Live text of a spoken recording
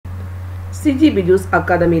സിജി ബിജൂസ്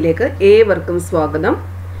അക്കാദമിയിലേക്ക് ഏവർക്കും സ്വാഗതം.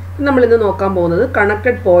 നമ്മൾ ഇന്ന് നോക്കാൻ പോകുന്നത്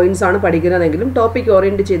കണക്റ്റഡ് പോയിന്റ്സ് ആണ് പഠിക്കുന്നതെങ്കിലും ടോപ്പിക്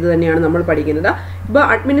ഓറിയന്റ് ചെയ്ത് തന്നെയാണ് നമ്മൾ പഠിക്കുന്നത്. ഇപ്പോൾ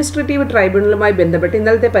അഡ്മിനിസ്ട്രേറ്റീവ് ട്രൈബ്യൂണലുമായി ബന്ധപ്പെട്ട്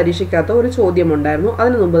ഇന്നലത്തെ പരീക്ഷയ്ക്കകത്ത് ഒരു ചോദ്യം ഉണ്ടായിരുന്നു.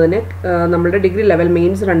 അതിനു മുമ്പ് തന്നെ നമ്മുടെ ഡിഗ്രി ലെവൽ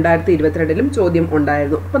മെയിൻസ് 2022 ചോദ്യം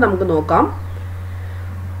ഉണ്ടായിരുന്നു. അപ്പോൾ നമുക്ക് നോക്കാം.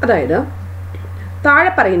 അതായത് താഴെ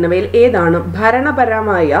പറയുന്നവയിൽ ഏതാണ്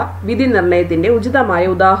ഭരണപരമായ വിധി നിർണയത്തിന്റെ ഉചിതമായ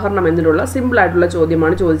ഉദാഹരണം എന്നുള്ള സിമ്പിൾ ആയിട്ടുള്ള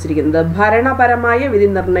ചോദ്യമാണ് ചോദിച്ചിരിക്കുന്നത്. ഭരണപരമായ വിധി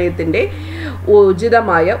നിർണയത്തിന്റെ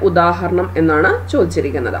ഉചിതമായ ഉദാഹരണം എന്നാണ്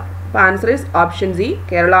ചോദിച്ചിരിക്കുന്നത്. അപ്പോൾ answer is option C,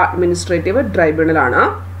 Kerala administrative tribunal ആണ്.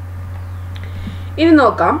 ഇനി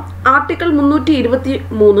നോക്കാം. ആർട്ടിക്കിൾ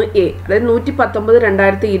 323A അതായത്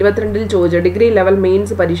 119 2022 ചോദിച്ച ഡിഗ്രി ലെവൽ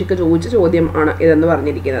മെയിൻസ് പരീക്ഷയ്ക്ക് ചോദിച്ച ചോദ്യം ആണ് ഇതെന്ന്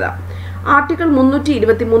പറഞ്ഞിരിക്കുന്നത്. ആർട്ടിക്കിൾ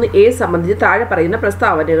 323A സംബന്ധിച്ച് താഴെ പറയുന്ന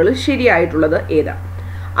പ്രസ്താവനകളിൽ ശരിയായിട്ടുള്ളത് ഏതാ?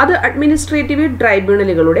 അത് അഡ്മിനിസ്ട്രേറ്റീവ്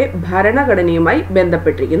ട്രൈബ്യൂണലുകളുടെ ഭരണഘടനയുമായി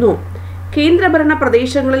ബന്ധപ്പെട്ടിരിക്കുന്നു. കേന്ദ്രഭരണ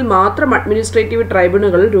പ്രദേശങ്ങളിൽ മാത്രം അഡ്മിനിസ്ട്രേറ്റീവ്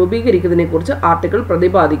ട്രൈബ്യൂണലുകൾ രൂപീകരിക്കുന്നതിനെക്കുറിച്ച് ആർട്ടിക്കിൾ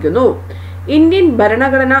പ്രതിപാദിക്കുന്നു. ഇന്ത്യൻ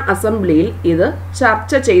ഭരണഘടനാ അസംബ്ലിയിൽ ഇത്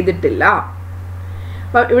ചർച്ച ചെയ്തിട്ടില്ല.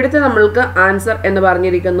 അപ്പം ഇവിടുത്തെ നമ്മൾക്ക് ആൻസർ എന്ന്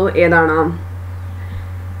പറഞ്ഞിരിക്കുന്നു ഏതാണ്?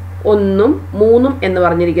 1 3 എന്ന്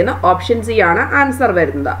പറഞ്ഞിരിക്കുന്ന ഓപ്ഷൻ സി ആണ് ആൻസർ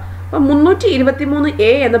വരുന്നത്. അപ്പം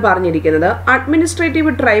 323A എന്ന് പറഞ്ഞിരിക്കുന്നത്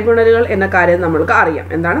അഡ്മിനിസ്ട്രേറ്റീവ് ട്രൈബ്യൂണലുകൾ എന്ന കാര്യം നമ്മൾക്ക് അറിയാം.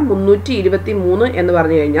 എന്താണ് 323 എന്ന്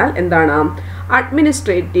പറഞ്ഞു കഴിഞ്ഞാൽ എന്താണ്?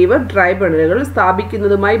 അഡ്മിനിസ്ട്രേറ്റീവ് ട്രൈബ്യൂണലുകൾ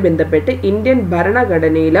സ്ഥാപിക്കുന്നതുമായി ബന്ധപ്പെട്ട് ഇന്ത്യൻ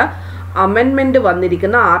ഭരണഘടനയിൽ അമെൻമെന്റ്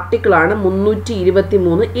വന്നിരിക്കുന്ന ആർട്ടിക്കിളാണ്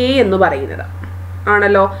 323A എന്ന് പറയുന്നത്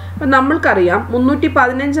ആണല്ലോ. അപ്പം നമ്മൾക്കറിയാം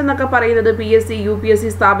 315 എന്നൊക്കെ പറയുന്നത് PSC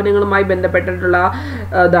UPSC സ്ഥാപനങ്ങളുമായി ബന്ധപ്പെട്ടിട്ടുള്ള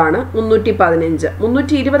ഇതാണ് 315.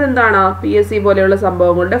 320 എന്താണ്? PSC പോലെയുള്ള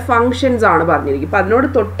സംഭവങ്ങളുടെ ഫങ്ഷൻസ് ആണ് പറഞ്ഞിരിക്കുന്നത്. അപ്പം അതിനോട്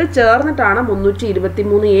തൊട്ട് ചേർന്നിട്ടാണ്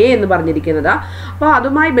 323A എന്ന് പറഞ്ഞിരിക്കുന്നത്. അപ്പോൾ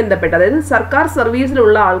അതുമായി ബന്ധപ്പെട്ട് അതായത് സർക്കാർ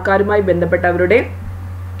സർവീസിലുള്ള ആൾക്കാരുമായി ബന്ധപ്പെട്ടവരുടെ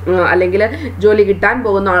അല്ലെങ്കിൽ ജോലി കിട്ടാൻ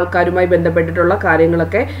പോകുന്ന ആൾക്കാരുമായി ബന്ധപ്പെട്ടിട്ടുള്ള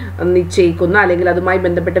കാര്യങ്ങളൊക്കെ നിശ്ചയിക്കുന്ന അല്ലെങ്കിൽ അതുമായി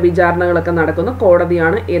ബന്ധപ്പെട്ട വിചാരണകളൊക്കെ നടക്കുന്ന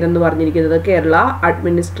കോടതിയാണ് ഏതെന്ന് പറഞ്ഞിരിക്കുന്നത്? കേരള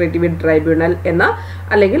അഡ്മിനിസ്ട്രേറ്റീവ് ട്രൈബ്യൂണൽ എന്ന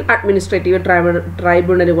അല്ലെങ്കിൽ അഡ്മിനിസ്ട്രേറ്റീവ്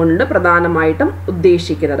ട്രൈബ്യൂണൽ കൊണ്ട് പ്രധാനമായിട്ടും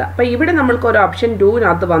ഉദ്ദേശിക്കുന്നത്. അപ്പം ഇവിടെ നമ്മൾക്ക് ഒരു ഓപ്ഷൻ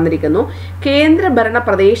 2 വന്നിരിക്കുന്നു. കേന്ദ്രഭരണ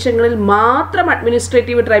പ്രദേശങ്ങളിൽ മാത്രം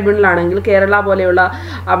അഡ്മിനിസ്ട്രേറ്റീവ് ട്രൈബ്യൂണൽ ആണെങ്കിൽ കേരള പോലെയുള്ള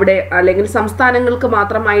അവിടെ അല്ലെങ്കിൽ സംസ്ഥാനങ്ങൾക്ക്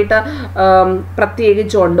മാത്രമായിട്ട്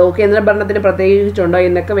പ്രത്യേകിച്ചുണ്ടോ, കേന്ദ്രഭരണത്തിന് പ്രത്യേകിച്ചുണ്ടോ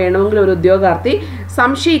എന്നൊക്കെ വേണമെങ്കിൽ ഒരു ഉദ്യോഗാർത്ഥി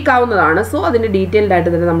സംശയിക്കാവുന്നതാണ്. സോ അതിൻ്റെ ഡീറ്റെയിൽഡ്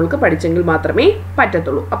ആയിട്ട് തന്നെ നമുക്ക് പഠിച്ചെങ്കിൽ മാത്രമേ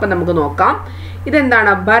പറ്റത്തുള്ളൂ. അപ്പം നമുക്ക് നോക്കാം.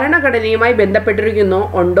 ഇതെന്താണ്? ഭരണഘടനയുമായി ബന്ധപ്പെട്ടിരിക്കുന്നോ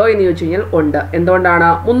ഉണ്ടോ എന്ന് ചോദിച്ചു കഴിഞ്ഞാൽ ഉണ്ട്. എന്തുകൊണ്ടാണ്?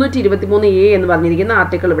 323A എന്ന് പറഞ്ഞിരിക്കുന്ന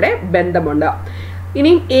ആർട്ടിക്കിൾ ഇവിടെ ബന്ധമുണ്ട്.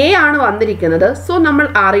 ഇനിയും A ആണ് വന്നിരിക്കുന്നത്. സോ നമ്മൾ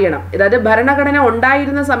അറിയണം, അതായത് ഭരണഘടന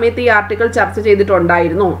ഉണ്ടായിരുന്ന സമയത്ത് ഈ ആർട്ടിക്കിൾ ചർച്ച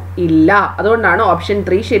ചെയ്തിട്ടുണ്ടായിരുന്നോ? ഇല്ല. അതുകൊണ്ടാണ് ഓപ്ഷൻ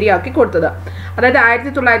 3 ശരിയാക്കി കൊടുത്തത്. അതായത്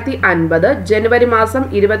 1950 ജനുവരി മാസം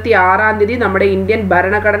 26 നമ്മുടെ ഇന്ത്യൻ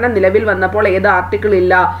ഭരണഘടന നിലവിൽ വന്നപ്പോൾ ഏത് ആർട്ടിക്കിൾ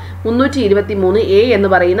ഇല്ല? 323A എന്ന്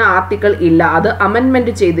പറയുന്ന ആർട്ടിക്കിൾ ഇല്ല. അത്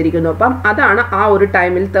അമെൻമെന്റ് ചെയ്തിരിക്കുന്നു. അപ്പം അതാണ് ആ ഒരു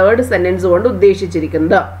ടൈമിൽ തേർഡ് സെന്റൻസ് കൊണ്ട്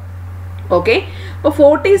ഉദ്ദേശിച്ചിരിക്കുന്നത്. ഓക്കെ. അപ്പോൾ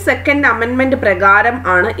 42nd അമെൻമെന്റ് പ്രകാരം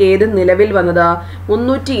ആണ് ഏത് നിലവിൽ വന്നത്?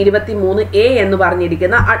 323A എന്ന്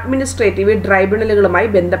പറഞ്ഞിരിക്കുന്ന അഡ്മിനിസ്ട്രേറ്റീവ് ട്രൈബ്യൂണലുകളുമായി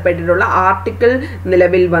ബന്ധപ്പെട്ടിട്ടുള്ള ആർട്ടിക്കിൾ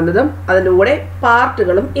നിലവിൽ വന്നതും അതിൻ്റെ കൂടെ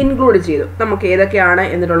പാർട്ടുകളും ഇൻക്ലൂഡ് ചെയ്തു. നമുക്ക് ഏതൊക്കെയാണ്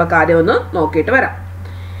എന്നിട്ടുള്ള കാര്യം ഒന്ന് നോക്കിയിട്ട് വരാം.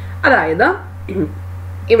 അതായത്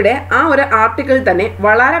ഇവിടെ ആ ഒരു ആർട്ടിക്കിൾ തന്നെ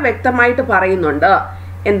വളരെ വ്യക്തമായിട്ട് പറയുന്നുണ്ട്.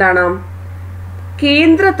 എന്താണ്?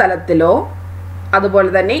 കേന്ദ്ര തലത്തിലോ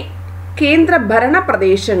അതുപോലെ തന്നെ കേന്ദ്ര ഭരണ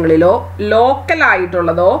പ്രദേശങ്ങളിലോ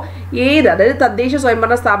ലോക്കലായിട്ടുള്ളതോ ഏത്, അതായത് തദ്ദേശ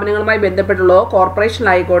സ്വയംഭരണ സ്ഥാപനങ്ങളുമായി ബന്ധപ്പെട്ടുള്ളതോ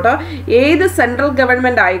കോർപ്പറേഷനിലായിക്കോട്ടെ, ഏത് സെൻട്രൽ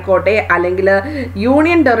ഗവൺമെൻറ് ആയിക്കോട്ടെ അല്ലെങ്കിൽ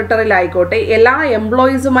യൂണിയൻ ടെറിട്ടറിയിലായിക്കോട്ടെ, എല്ലാ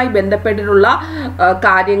എംപ്ലോയീസുമായി ബന്ധപ്പെട്ടിട്ടുള്ള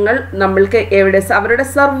കാര്യങ്ങൾ നമ്മൾക്ക് എവിടെ അവരുടെ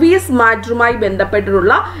സർവീസ് മാറ്ററുമായി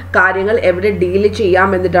ബന്ധപ്പെട്ടിട്ടുള്ള കാര്യങ്ങൾ എവിടെ ഡീൽ ചെയ്യാം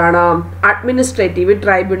എന്നിട്ടാണ് അഡ്മിനിസ്ട്രേറ്റീവ്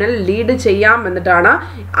ട്രൈബ്യൂണൽ ലീഡ് ചെയ്യാം എന്നിട്ടാണ്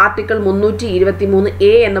ആർട്ടിക്കിൾ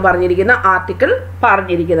 323A എന്ന് പറഞ്ഞിരിക്കുന്ന ആർട്ടിക്കിൾ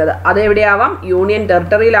പറഞ്ഞിരിക്കുന്നത്. അതെവിടെയാവാം? യൂണിയൻ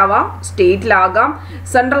ടെറിട്ടറിയിലാവാം, സ്റ്റേറ്റിലാകാം,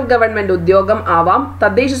 സെൻട്രൽ ഗവൺമെന്റ് ഉദ്യോഗം ആവാം,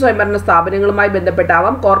 തദ്ദേശ സ്വയംഭരണ സ്ഥാപനങ്ങളുമായി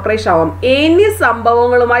ബന്ധപ്പെട്ടാവാം, കോർപ്പറേഷൻ ആവാം. എന്നീ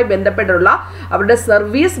സംഭവങ്ങളുമായി ബന്ധപ്പെട്ടുള്ള അവരുടെ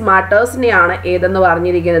സർവീസ് മാറ്റേഴ്സിനെയാണ് ഏതെന്ന്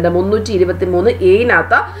പറഞ്ഞിരിക്കുന്നത് 323A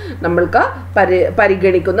നമ്മൾക്ക്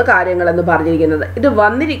പരിഗണിക്കുന്ന കാര്യങ്ങൾ എന്ന് പറഞ്ഞിരിക്കുന്നത്. ഇത്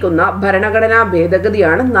വന്നിരിക്കുന്ന ഭരണഘടനാ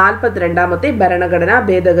ഭേദഗതിയാണ് 42ാമത്തെ ഭരണഘടനാ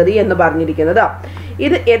ഭേദഗതി എന്ന് പറഞ്ഞിരിക്കുന്നത്.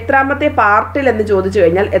 ഇത് എത്രാമത്തെ പാർട്ടിൽ എന്ന് ചോദിച്ചു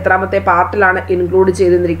കഴിഞ്ഞാൽ എത്രാമത്തെ പാർട്ടിലാണ് ഇൻക്ലൂഡ്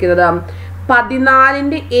ചെയ്തിരിക്കുന്നത്?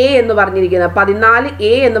 14A എന്ന് പറഞ്ഞിരിക്കുന്ന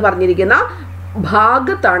 14A എന്ന് പറഞ്ഞിരിക്കുന്ന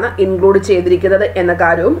ഭാഗത്താണ് ഇൻക്ലൂഡ് ചെയ്തിരിക്കുന്നത് എന്ന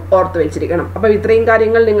കാര്യവും ഓർത്തു വെച്ചിരിക്കണം. അപ്പോൾ ഇത്രയും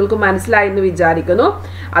കാര്യങ്ങൾ നിങ്ങൾക്ക് മനസ്സിലായി എന്ന് വിചാരിക്കുന്നു.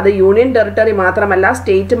 അത് യൂണിയൻ ടെറിട്ടറി മാത്രമല്ല,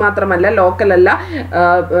 സ്റ്റേറ്റ് മാത്രമല്ല, ലോക്കൽ അല്ല,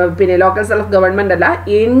 പിന്നെ ലോക്കൽ സെൽഫ് ഗവൺമെൻറ് അല്ല,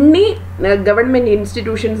 എനി ഗവൺമെൻറ്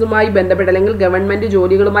ഇൻസ്റ്റിറ്റ്യൂഷൻസുമായി ബന്ധപ്പെട്ട അല്ലെങ്കിൽ ഗവൺമെൻറ്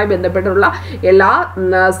ജോലികളുമായി ബന്ധപ്പെട്ടുള്ള എല്ലാ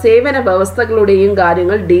സേവന വ്യവസ്ഥകളുടെയും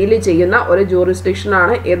കാര്യങ്ങൾ ഡീൽ ചെയ്യുന്ന ഒരു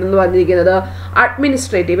ജൂറിസ്ഡിക്ഷനാണ് ഏതെന്ന് പറഞ്ഞിരിക്കുന്നത്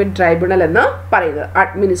അഡ്മിനിസ്ട്രേറ്റീവ് ട്രൈബ്യൂണൽ എന്ന് പറയുന്നത്.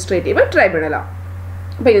 അഡ്മിനിസ്ട്രേറ്റീവ് ട്രൈബ്യൂണലാണ്.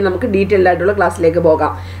 അപ്പോൾ ഇനി നമുക്ക് ഡീറ്റെയിൽഡ് ആയിട്ടുള്ള ക്ലാസ്സിലേക്ക്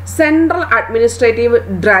പോകാം. സെൻട്രൽ അഡ്മിനിസ്ട്രേറ്റീവ്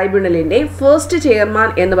ട്രൈബ്യൂണലിൻ്റെ ഫസ്റ്റ് ചെയർമാൻ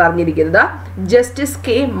എന്ന് പറഞ്ഞിരിക്കുന്നത് ജസ്റ്റിസ്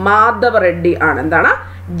കെ മാധവ റെഡ്ഡി ആണ്. എന്താണ്?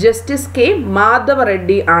 ജസ്റ്റിസ് കെ മാധവ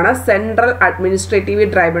റെഡ്ഡി ആണ് സെൻട്രൽ അഡ്മിനിസ്ട്രേറ്റീവ്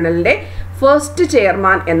ട്രൈബ്യൂണലിൻ്റെ ഫസ്റ്റ്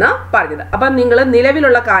ചെയർമാൻ എന്ന് പറഞ്ഞത്. അപ്പം നിങ്ങൾ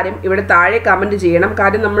നിലവിലുള്ള കാര്യം ഇവിടെ താഴെ കമൻറ്റ് ചെയ്യണം.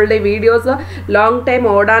 കാര്യം നമ്മളുടെ വീഡിയോസ് ലോങ് ടൈം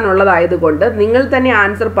ഓടാനുള്ളതായതുകൊണ്ട് നിങ്ങൾ തന്നെ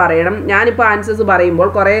ആൻസർ പറയണം. ഞാനിപ്പോൾ ആൻസേഴ്സ് പറയുമ്പോൾ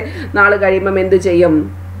കുറേ നാൾ കഴിയുമ്പം എന്ത് ചെയ്യും,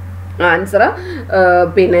 ആൻസർ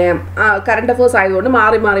പിന്നെ കറണ്ട് അഫേഴ്സ് ആയതുകൊണ്ട്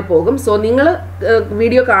മാറി മാറി പോകും. സോ നിങ്ങൾ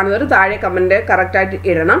വീഡിയോ കാണുന്നവർ താഴെ കമൻറ്റ് കറക്റ്റായിട്ട്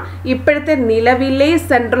ഇടണം. ഇപ്പോഴത്തെ നിലവിലെ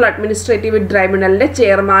സെൻട്രൽ അഡ്മിനിസ്ട്രേറ്റീവ് ട്രൈബ്യൂണലിൻ്റെ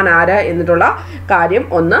ചെയർമാൻ ആരാ എന്നിട്ടുള്ള കാര്യം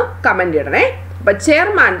ഒന്ന് കമൻറ്റ് ഇടണേ. അപ്പം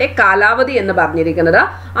ചെയർമാൻ്റെ കാലാവധി എന്ന് പറഞ്ഞിരിക്കുന്നത്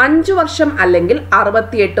 5 വർഷം അല്ലെങ്കിൽ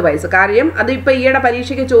 68 വയസ്സ്. കാര്യം അത് ഇപ്പോൾ ഈയിടെ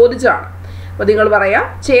പരീക്ഷയ്ക്ക് ചോദിച്ചതാണ്. അപ്പോൾ നിങ്ങൾ പറയാം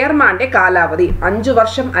ചെയർമാൻ്റെ കാലാവധി 5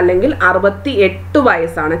 വർഷം അല്ലെങ്കിൽ 68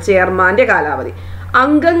 വയസ്സാണ് ചെയർമാൻ്റെ കാലാവധി.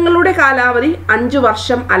 അംഗങ്ങളുടെ കാലാവധി 5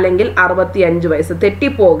 വർഷം അല്ലെങ്കിൽ 65 വയസ്സ്.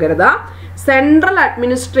 തെറ്റിപ്പോകരുത്. സെൻട്രൽ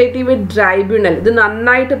അഡ്മിനിസ്ട്രേറ്റീവ് ട്രൈബ്യൂണൽ, ഇത്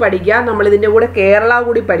നന്നായിട്ട് പഠിക്കുക. നമ്മൾ ഇതിൻ്റെ കൂടെ കേരള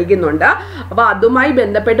കൂടി പഠിക്കുന്നുണ്ട്. അപ്പോൾ അതുമായി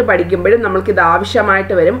ബന്ധപ്പെട്ട് പഠിക്കുമ്പോഴും നമ്മൾക്ക് ഇത്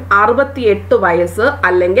ആവശ്യമായിട്ട് വരും. 68 വയസ്സ്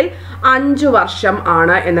അല്ലെങ്കിൽ 5 വർഷം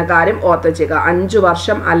ആണ് എന്ന കാര്യം ഓർത്ത് വെച്ചേക്കുക. 5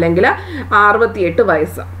 വർഷം അല്ലെങ്കിൽ 68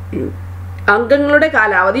 വയസ്സ്. അംഗങ്ങളുടെ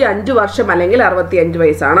കാലാവധി 5 വർഷം അല്ലെങ്കിൽ 65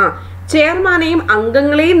 വയസ്സാണ്. ചെയർമാനെയും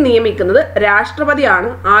അംഗങ്ങളെയും നിയമിക്കുന്നത് രാഷ്ട്രപതിയാണ്.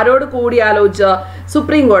 ആരോട് കൂടിയാലോചിച്ച്?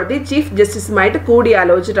 സുപ്രീം കോടതി ചീഫ് ജസ്റ്റിസുമായിട്ട്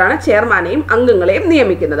കൂടിയാലോചിച്ചിട്ടാണ് ചെയർമാനെയും അംഗങ്ങളെയും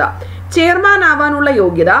നിയമിക്കുന്നത്. ചെയർമാൻ ആവാനുള്ള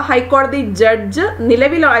യോഗ്യത ഹൈക്കോടതി ജഡ്ജ്,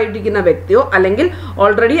 നിലവിലായിരിക്കുന്ന വ്യക്തിയോ അല്ലെങ്കിൽ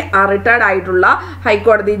ഓൾറെഡി റിട്ടയർഡ് ആയിട്ടുള്ള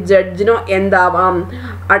ഹൈക്കോടതി ജഡ്ജിനോ എന്താവാം?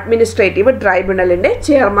 അഡ്മിനിസ്ട്രേറ്റീവ് ട്രൈബ്യൂണലിൻ്റെ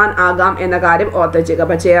ചെയർമാൻ ആകാം എന്ന കാര്യം ഓർത്ത് വെച്ചേക്കുക.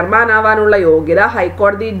 അപ്പോൾ ചെയർമാൻ ആവാനുള്ള യോഗ്യത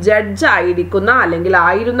ഹൈക്കോടതി ജഡ്ജ് ആയിരിക്കുന്ന അല്ലെങ്കിൽ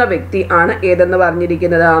ആയിരുന്ന വ്യക്തി ആണ് ഏതെന്ന്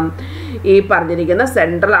പറഞ്ഞിരിക്കുന്നത്. ഈ പറഞ്ഞിരിക്കുന്ന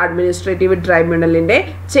സെൻട്രൽ അഡ്മിനിസ്ട്രേറ്റീവ് ട്രൈബ്യൂണലിൻ്റെ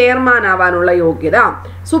ചെയർമാൻ ആവാനുള്ള യോഗ്യത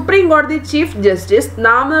സുപ്രീം കോടതി ചീഫ് ജസ്റ്റിസ്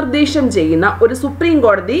നാമനിർദ്ദേശം ചെയ്യുന്ന ഒരു സുപ്രീം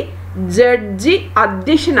കോടതി ജഡ്ജി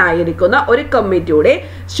അധ്യക്ഷനായിരിക്കുന്ന ഒരു കമ്മിറ്റിയുടെ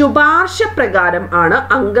ശുപാർശ പ്രകാരം ആണ്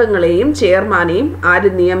അംഗങ്ങളെയും ചെയർമാനെയും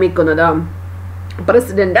ആര് നിയമിക്കുന്നത്?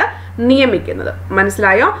 പ്രസിഡന്റ് നിയമിക്കുന്നത്.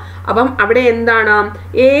 മനസ്സിലായോ? അപ്പം അവിടെ എന്താണ്,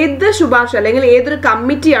 ഏത് ശുപാർശ അല്ലെങ്കിൽ ഏതൊരു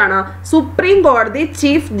കമ്മിറ്റിയാണ്? സുപ്രീം കോടതി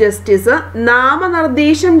ചീഫ് ജസ്റ്റിസ്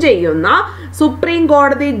നാമനിർദ്ദേശം ചെയ്യുന്ന സുപ്രീം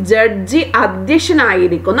കോടതി ജഡ്ജി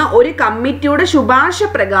അധ്യക്ഷനായിരിക്കുന്ന ഒരു കമ്മിറ്റിയുടെ ശുപാർശ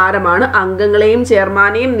പ്രകാരമാണ് അംഗങ്ങളെയും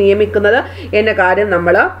ചെയർമാനെയും നിയമിക്കുന്നത് എന്ന കാര്യം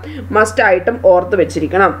നമ്മൾ മസ്റ്റായിട്ടും ഓർത്ത്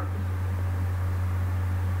വെച്ചിരിക്കണം.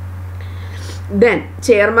 ദെൻ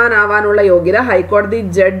ചെയർമാൻ ആവാനുള്ള യോഗ്യത ഹൈക്കോടതി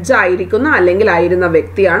ജഡ്ജ് ആയിരിക്കുന്ന അല്ലെങ്കിൽ ആയിരുന്ന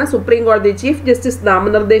വ്യക്തിയാണ്. സുപ്രീം കോടതി ചീഫ് ജസ്റ്റിസ്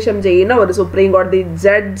നാമനിർദ്ദേശം ചെയ്യുന്ന ഒരു സുപ്രീം കോടതി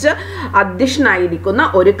ജഡ്ജ് അധ്യക്ഷനായിരിക്കുന്ന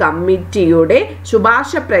ഒരു കമ്മിറ്റിയുടെ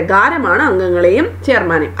ശുപാർശ പ്രകാരമാണ് അംഗങ്ങളെയും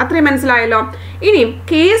ചെയർമാനെയും. അത്രയും മനസ്സിലായല്ലോ. ഇനിയും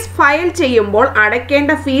കേസ് ഫയൽ ചെയ്യുമ്പോൾ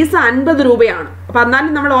അടയ്ക്കേണ്ട ഫീസ് 50 രൂപയാണ്. അപ്പോൾ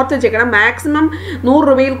എന്നാലും നമ്മൾ ഓർത്ത് വെച്ചേക്കണം, മാക്സിമം 100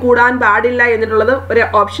 രൂപയിൽ കൂടാൻ പാടില്ല എന്നിട്ടുള്ളത് ഒരു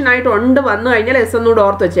ഓപ്ഷനായിട്ട് വന്നു കഴിഞ്ഞാൽ ഒന്നുകൂടെ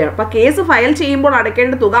ഓർത്ത് വെച്ചേക്കണം. അപ്പോൾ കേസ് ഫയൽ ചെയ്യുമ്പോൾ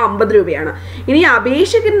അടയ്ക്കേണ്ട തുക 50 രൂപയാണ്. ഇനി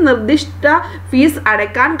അപേക്ഷകന് നിർദ്ദിഷ്ട ഫീസ്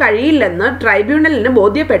അടയ്ക്കാൻ കഴിയില്ലെന്ന് ട്രൈബ്യൂണലിന്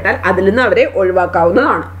ബോധ്യപ്പെട്ടാൽ അതിൽ നിന്ന് അവരെ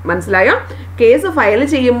ഒഴിവാക്കാവുന്നതാണ്. മനസ്സിലായോ? കേസ് ഫയൽ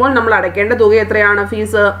ചെയ്യുമ്പോൾ നമ്മൾ അടയ്ക്കേണ്ട തുക എത്രയാണ്?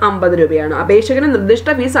 ഫീസ് 50 രൂപയാണ്. അപേക്ഷകന്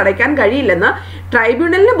നിർദ്ദിഷ്ട ഫീസ് അടയ്ക്കാൻ കഴിയില്ലെന്ന്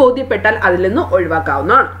ട്രൈബ്യൂണലിന് ബോധ്യപ്പെട്ടാൽ അതിൽ നിന്ന്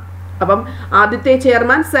ഒഴിവാക്കാവുന്നതാണ്. അപ്പം ആദ്യത്തെ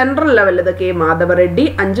ചെയർമാൻ സെൻട്രൽ ലെവലിൽ കെ മാധവ റെഡ്ഡി,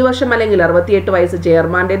 5 വർഷം അല്ലെങ്കിൽ 68 വയസ്സ്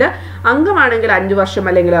ചെയർമാൻ്റേത്. അംഗമാണെങ്കിൽ 5 വർഷം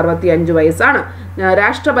അല്ലെങ്കിൽ 65 വയസ്സാണ്.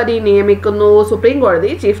 രാഷ്ട്രപതി നിയമിക്കുന്നു. സുപ്രീം കോടതി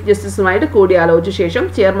ചീഫ് ജസ്റ്റിസുമായിട്ട് കൂടിയാലോചിച്ച ശേഷം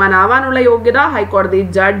ചെയർമാൻ ആവാനുള്ള യോഗ്യത ഹൈക്കോടതി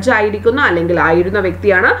ജഡ്ജ് ആയിരിക്കുന്ന അല്ലെങ്കിൽ ആയിരുന്ന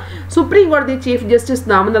വ്യക്തിയാണ്. സുപ്രീം കോടതി ചീഫ് ജസ്റ്റിസ്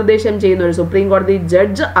നാമനിർദ്ദേശം ചെയ്യുന്ന ഒരു സുപ്രീം കോടതി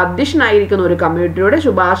ജഡ്ജ് അധ്യക്ഷനായിരിക്കുന്ന ഒരു കമ്മിറ്റിയുടെ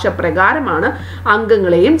ശുപാർശ പ്രകാരമാണ്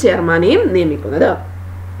അംഗങ്ങളെയും ചെയർമാനെയും നിയമിക്കുന്നത്.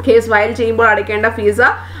 കേസ് ഫയൽ ചെയ്യുമ്പോൾ അടയ്ക്കേണ്ട ഫീസ്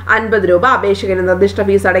 50 രൂപ. അപേക്ഷകന് നിർദ്ദിഷ്ട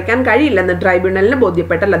ഫീസ് അടയ്ക്കാൻ കഴിയില്ലെന്ന് ട്രൈബ്യൂണലിന്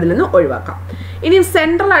ബോധ്യപ്പെട്ടാൽ അതിൽ നിന്ന് ഒഴിവാക്കാം. ഇനി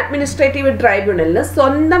സെൻട്രൽ അഡ്മിനിസ്ട്രേറ്റീവ് ട്രൈബ്യൂണലിന്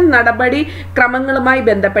സ്വന്തം നടപടി ക്രമങ്ങളുമായി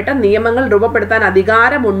ബന്ധപ്പെട്ട നിയമങ്ങൾ രൂപപ്പെടുത്താൻ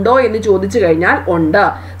അധികാരമുണ്ടോ എന്ന് ചോദിച്ചു കഴിഞ്ഞാൽ ഉണ്ട്.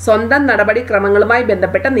 സ്വന്തം നടപടി ക്രമങ്ങളുമായി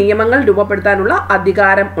ബന്ധപ്പെട്ട നിയമങ്ങൾ രൂപപ്പെടുത്താനുള്ള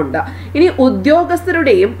അധികാരം ഉണ്ട്. ഇനി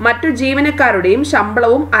ഉദ്യോഗസ്ഥരുടെയും മറ്റു ജീവനക്കാരുടെയും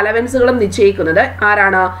ശമ്പളവും അലവൻസുകളും നിശ്ചയിക്കുന്നത്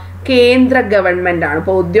ആരാണ്? കേന്ദ്ര ഗവൺമെന്റ് ആണ്.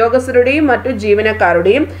 അപ്പോൾ ഉദ്യോഗസ്ഥരുടെയും മറ്റു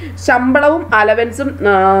ജീവനക്കാരുടെയും ശമ്പളവും അലവൻസും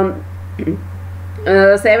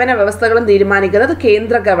സേവന വ്യവസ്ഥകളും തീരുമാനിക്കുന്നത്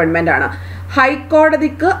കേന്ദ്ര ഗവൺമെന്റ് ആണ്.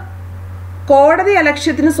 ഹൈക്കോടതിക്ക് കോടതി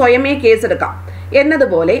അലക്ഷ്യത്തിന് സ്വയമേ കേസെടുക്കാം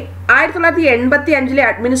എന്നതുപോലെ 1985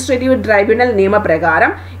 അഡ്മിനിസ്ട്രേറ്റീവ് ട്രൈബ്യൂണൽ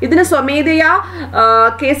നിയമപ്രകാരം ഇതിന് സ്വമേധയാ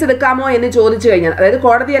കേസെടുക്കാമോ എന്ന് ചോദിച്ചു കഴിഞ്ഞാൽ, അതായത്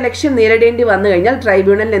കോടതി അലക്ഷ്യം നേരിടേണ്ടി വന്നു കഴിഞ്ഞാൽ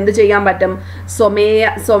ട്രൈബ്യൂണലിന് എന്ത് ചെയ്യാൻ പറ്റും?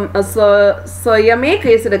 സ്വയമേ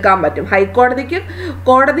കേസെടുക്കാൻ പറ്റും. ഹൈക്കോടതിക്ക്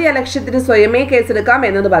കോടതി അലക്ഷ്യത്തിന് സ്വയമേ കേസെടുക്കാം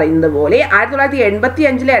എന്നത് പറയുന്നത് പോലെ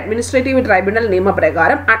 1985 അഡ്മിനിസ്ട്രേറ്റീവ് ട്രൈബ്യൂണൽ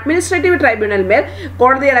നിയമപ്രകാരം അഡ്മിനിസ്ട്രേറ്റീവ് ട്രൈബ്യൂണലിന്മേൽ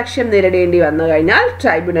കോടതി അലക്ഷ്യം നേരിടേണ്ടി വന്നു കഴിഞ്ഞാൽ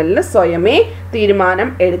ട്രൈബ്യൂണലിന് സ്വയമേ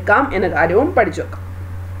തീരുമാനം എടുക്കാം എന്ന കാര്യവും പഠിച്ചു വെക്കാം,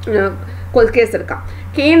 കേസെടുക്കാം.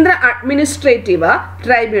 കേന്ദ്ര അഡ്മിനിസ്ട്രേറ്റീവ്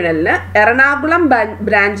ട്രൈബ്യൂണലിന് എറണാകുളം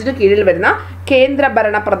ബ്രാഞ്ചിന് കീഴിൽ വരുന്ന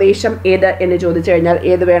കേന്ദ്രഭരണ പ്രദേശം ഏത് എന്ന് ചോദിച്ചു കഴിഞ്ഞാൽ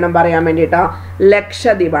ഏത് വേണം പറയാൻ വേണ്ടിയിട്ടാ?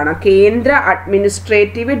 ലക്ഷദ്വീപാണ്. കേന്ദ്ര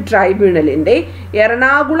അഡ്മിനിസ്ട്രേറ്റീവ് ട്രൈബ്യൂണലിന്റെ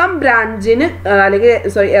എറണാകുളം ബ്രാഞ്ചിന്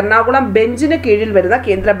എറണാകുളം ബെഞ്ചിന് കീഴിൽ വരുന്ന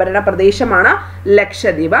കേന്ദ്രഭരണ പ്രദേശമാണ്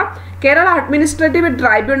ലക്ഷദ്വീപ്. കേരള അഡ്മിനിസ്ട്രേറ്റീവ്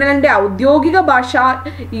ട്രൈബ്യൂണലിന്റെ ഔദ്യോഗിക ഭാഷ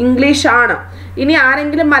ഇംഗ്ലീഷാണ്. ഇനി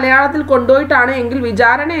ആരെങ്കിലും മലയാളത്തിൽ കൊണ്ടുപോയിട്ടാണ് എങ്കിൽ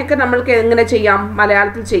വിചാരണയൊക്കെ നമ്മൾക്ക് എങ്ങനെ ചെയ്യാം?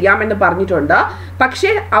 മലയാളത്തിൽ ചെയ്യാം എന്ന് പറഞ്ഞിട്ടുണ്ട്.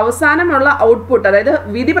 പക്ഷേ അവസാനമുള്ള ഔട്ട്പുട്ട്, അതായത്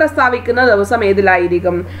വിധി പ്രസ്താവിക്കുന്ന ദിവസം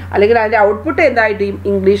ഏതിലായിരിക്കും, അല്ലെങ്കിൽ അതിന്റെ ഔട്ട്പുട്ട് എന്തായിട്ടും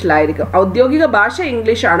ഇംഗ്ലീഷിലായിരിക്കും. ഔദ്യോഗിക ഭാഷ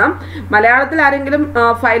ഇംഗ്ലീഷാണ്. മലയാളത്തിൽ ആരെങ്കിലും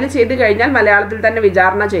ഫയൽ ചെയ്ത് കഴിഞ്ഞാൽ മലയാളത്തിൽ തന്നെ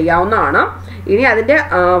വിചാരണ ചെയ്യാവുന്നതാണ്. ഇനി അതിന്റെ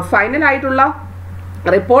ഫൈനലായിട്ടുള്ള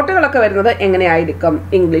റിപ്പോർട്ടുകളൊക്കെ വരുന്നത് എങ്ങനെയായിരിക്കും?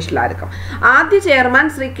 ഇംഗ്ലീഷിലായിരിക്കും. ആദ്യ ചെയർമാൻ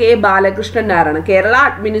ശ്രീ കെ ബാലകൃഷ്ണൻ നായരാണ്. കേരള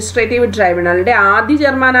അഡ്മിനിസ്ട്രേറ്റീവ് ട്രൈബ്യൂണലിന്റെ ആദ്യ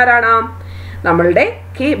ചെയർമാൻ ആരാണ്? നമ്മളുടെ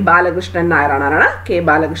കെ ബാലകൃഷ്ണൻ നായരാണ്. ആരാണ്? കെ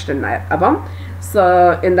ബാലകൃഷ്ണൻ നായർ. അപ്പം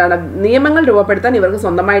എന്താണ്, നിയമങ്ങൾ രൂപപ്പെടുത്താൻ ഇവർക്ക്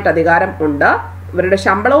സ്വന്തമായിട്ട് അധികാരം ഉണ്ട്. ഇവരുടെ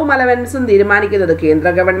ശമ്പളവും അലവൻസും തീരുമാനിക്കുന്നത് കേന്ദ്ര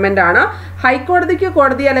ഗവൺമെന്റ് ആണ്. ഹൈക്കോടതിക്ക്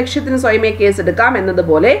കോടതി അലക്ഷ്യത്തിന് സ്വയമേ കേസെടുക്കാം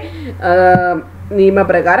എന്നതുപോലെ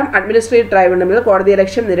നിയമപ്രകാരം അഡ്മിനിസ്ട്രേറ്റീവ് ട്രൈബ്യൂണലിൽ കോടതി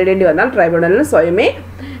അലക്ഷ്യം നേരിടേണ്ടി വന്നാൽ ട്രൈബ്യൂണലിന് സ്വയമേ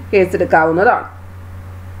കേസെടുക്കാവുന്നതാണ്.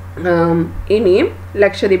 ഇനിയും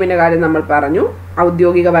ലക്ഷദ്വീപിന്റെ കാര്യം നമ്മൾ പറഞ്ഞു.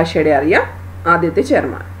 ഔദ്യോഗിക ഭാഷയുടെ അറിയാം. ആദ്യത്തെ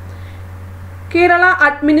ചെയർമാൻ. കേരള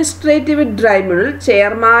അഡ്മിനിസ്ട്രേറ്റീവ് ട്രൈബ്യൂണൽ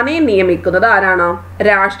ചെയർമാനെ നിയമിക്കുന്നത് ആരാണ്?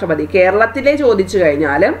 രാഷ്ട്രപതി. കേരളത്തിലെ ചോദിച്ചു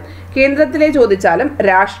കഴിഞ്ഞാലും കേന്ദ്രത്തിലെ ചോദിച്ചാലും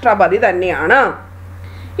രാഷ്ട്രപതി തന്നെയാണ്.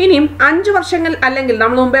 ഇനിയും 5 വർഷങ്ങൾ, അല്ലെങ്കിൽ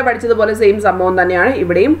നമ്മൾ മുമ്പേ പഠിച്ചതുപോലെ സെയിം സംഭവം തന്നെയാണ്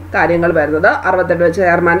ഇവിടെയും കാര്യങ്ങൾ വരുന്നത്. 68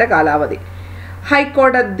 ചെയർമാന്റെ കാലാവധി.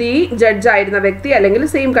 ഹൈക്കോടതി ജഡ്ജായിരുന്ന വ്യക്തി, അല്ലെങ്കിൽ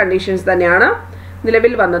സെയിം കണ്ടീഷൻസ് തന്നെയാണ്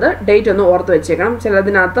നിലവിൽ വന്നത്. ഡേറ്റ് ഒന്ന് ഓർത്ത് വെച്ചേക്കണം.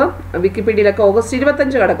 ചിലതിനകത്ത് വിക്കിപീഡിയയിലൊക്കെ ഓഗസ്റ്റ്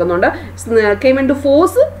 25 കിടക്കുന്നുണ്ട്. Came in to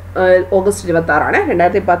force August 26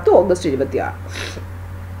 2010 August 26.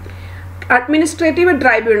 Administrative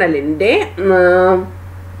ട്രൈബ്യൂണലിന്റെ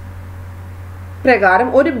പ്രകാരം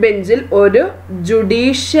ഒരു ബെഞ്ചിൽ ഒരു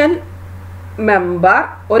ജുഡീഷ്യൽ മെമ്പർ,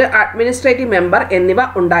 ഒരു അഡ്മിനിസ്ട്രേറ്റീവ് മെമ്പർ എന്നിവ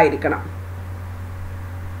ഉണ്ടായിരിക്കണം.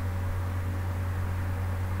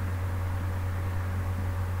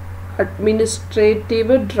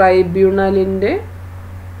 അഡ്മിനിസ്ട്രേറ്റീവ് ട്രൈബ്യൂണലിന്റെ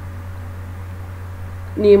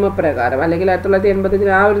നിയമപ്രകാരം, അല്ലെങ്കിൽ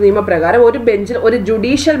 1980 ആ ഒരു നിയമപ്രകാരം ഒരു ബെഞ്ചിൽ ഒരു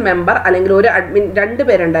ജുഡീഷ്യൽ മെമ്പർ, അല്ലെങ്കിൽ ഒരു രണ്ട്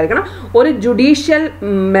പേരുണ്ടായിരിക്കണം. ഒരു ജുഡീഷ്യൽ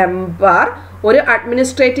മെമ്പർ, ഒരു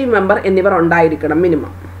അഡ്മിനിസ്ട്രേറ്റീവ് മെമ്പർ എന്നിവർ ഉണ്ടായിരിക്കണം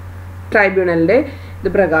മിനിമം. ട്രൈബ്യൂണലിന്റെ ഇത്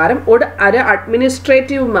പ്രകാരം ഒരു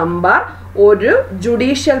അഡ്മിനിസ്ട്രേറ്റീവ് മെമ്പർ, ഒരു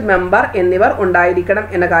ജുഡീഷ്യൽ മെമ്പർ എന്നിവർ ഉണ്ടായിരിക്കണം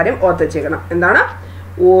എന്ന കാര്യം ഓർത്തുവെച്ചേക്കണം. എന്താണ്?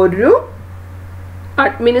 ഒരു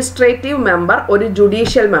അഡ്മിനിസ്ട്രേറ്റീവ് മെമ്പർ, ഒരു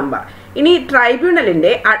ജുഡീഷ്യൽ മെമ്പർ. ഇനി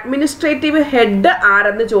ട്രൈബ്യൂണലിന്റെ അഡ്മിനിസ്ട്രേറ്റീവ് ഹെഡ്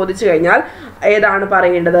ആരെന്ന് ചോദിച്ചു കഴിഞ്ഞാൽ ഏതാണ്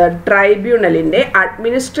പറയേണ്ടത്? ട്രൈബ്യൂണലിന്റെ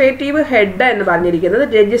അഡ്മിനിസ്ട്രേറ്റീവ് ഹെഡ് എന്ന് പറഞ്ഞിരിക്കുന്നത്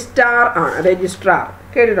രജിസ്ട്രാർ ആണ്. രജിസ്ട്രാർ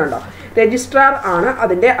കേട്ടിട്ടുണ്ടോ? രജിസ്ട്രാർ ആണ്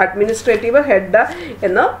അതിന്റെ അഡ്മിനിസ്ട്രേറ്റീവ് ഹെഡ്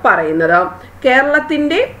എന്ന് പറയുന്നത്.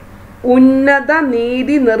 കേരളത്തിന്റെ ഉന്നത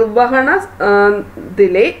നീതി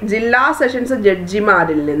നിർവഹണത്തിലെ ജില്ലാ സെഷൻസ്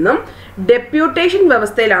ജഡ്ജിമാരിൽ നിന്നും ഡെപ്യൂട്ടേഷൻ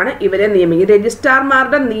വ്യവസ്ഥയിലാണ് ഇവരെ നിയമിക്കുന്നത്.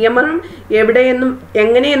 രജിസ്ട്രാർമാരുടെ നിയമനം എവിടെയെന്നും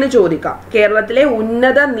എങ്ങനെയെന്ന് ചോദിക്കാം. കേരളത്തിലെ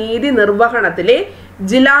ഉന്നത നീതി നിർവഹണത്തിലെ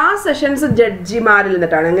ജില്ലാ സെഷൻസ് ജഡ്ജിമാരിൽ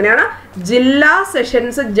നിന്നിട്ടാണ്. എങ്ങനെയാണ്? ജില്ലാ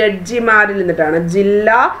സെഷൻസ് ജഡ്ജിമാരിൽ നിന്നിട്ടാണ്.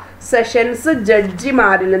 ജില്ലാ സെഷൻസ്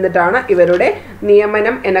ജഡ്ജിമാരിൽ നിന്നിട്ടാണ് ഇവരുടെ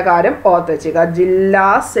നിയമനം എന്ന കാര്യം ഓർത്ത് വെച്ചേക്കുക. ജില്ലാ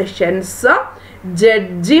സെഷൻസ്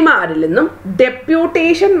ജഡ്ജിമാരിൽ നിന്നും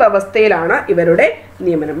ഡെപ്യൂട്ടേഷൻ വ്യവസ്ഥയിലാണ് ഇവരുടെ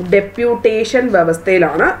നിയമനം. ഡെപ്യൂട്ടേഷൻ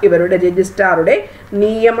വ്യവസ്ഥയിലാണ് ഇവരുടെ രജിസ്ട്രാറുടെ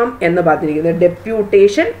നിയമം എന്ന് പറഞ്ഞിരിക്കുന്നത്.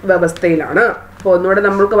 ഡെപ്യൂട്ടേഷൻ വ്യവസ്ഥയിലാണ്. അപ്പോൾ ഒന്നുകൂടെ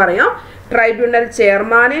നമ്മൾക്ക് പറയാം, ട്രൈബ്യൂണൽ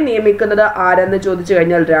ചെയർമാനെ നിയമിക്കുന്നത് ആരെന്ന് ചോദിച്ചു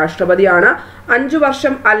കഴിഞ്ഞാൽ രാഷ്ട്രപതിയാണ്. 5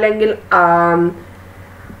 വർഷം അല്ലെങ്കിൽ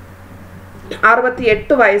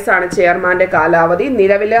 68 വയസ്സാണ് ചെയർമാന്റെ കാലാവധി.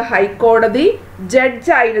 നിലവിലെ ഹൈക്കോടതി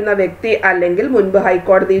ജഡ്ജായിരുന്ന വ്യക്തി, അല്ലെങ്കിൽ മുൻപ്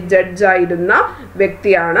ഹൈക്കോടതി ജഡ്ജായിരുന്ന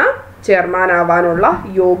വ്യക്തിയാണ് ചെയർമാൻ ആവാനുള്ള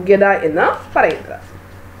യോഗ്യത എന്ന് പറയുന്നത്.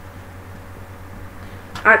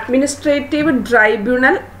 അഡ്മിനിസ്ട്രേറ്റീവ്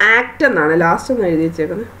ട്രൈബ്യൂണൽ ആക്ട് എന്നാണ് ലാസ്റ്റ് ഒന്ന് എഴുതി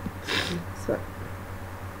വെച്ചേക്കുന്നത്.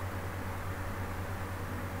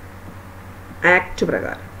 ആക്ട്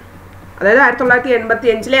പ്രകാരം. അതായത്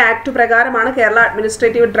 1985 ആക്ട് പ്രകാരമാണ് കേരള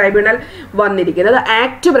അഡ്മിനിസ്ട്രേറ്റീവ് ട്രൈബ്യൂണൽ വന്നിരിക്കുന്നത്.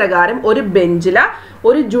 ആക്ട് പ്രകാരം ഒരു ബെഞ്ചിൽ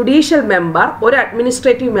ഒരു ജുഡീഷ്യൽ മെമ്പർ, ഒരു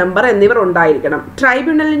അഡ്മിനിസ്ട്രേറ്റീവ് മെമ്പർ എന്നിവർ ഉണ്ടായിരിക്കണം.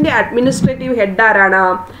 ട്രൈബ്യൂണലിന്റെ അഡ്മിനിസ്ട്രേറ്റീവ് ഹെഡ് ആരാണ്?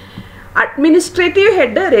 അഡ്മിനിസ്ട്രേറ്റീവ്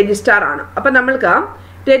ഹെഡ് രജിസ്ട്രാർ ആണ്. അപ്പം നമ്മൾക്ക്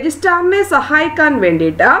രജിസ്ട്രാറിനെ സഹായിക്കാൻ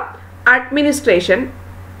വേണ്ടിയിട്ട് അഡ്മിനിസ്ട്രേഷൻ,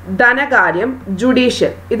 ധനകാര്യം,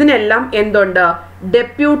 ജുഡീഷ്യൽ ഇതിനെല്ലാം എന്തുണ്ട്?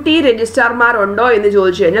 ഡെപ്യൂട്ടി രജിസ്ട്രാർമാരുണ്ടോ എന്ന്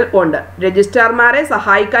ചോദിച്ചു കഴിഞ്ഞാൽ ഉണ്ട്. രജിസ്ട്രാർമാരെ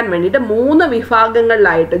സഹായിക്കാൻ വേണ്ടിയിട്ട് 3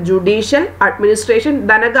 വിഭാഗങ്ങളിലായിട്ട് ജുഡീഷ്യൽ, അഡ്മിനിസ്ട്രേഷൻ,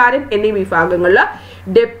 ധനകാര്യം എന്നീ വിഭാഗങ്ങളിൽ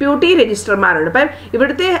ഡെപ്യൂട്ടി രജിസ്ട്രാർമാരുണ്ട്. അപ്പം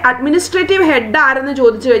ഇവിടുത്തെ അഡ്മിനിസ്ട്രേറ്റീവ് ഹെഡ് ആരെന്ന്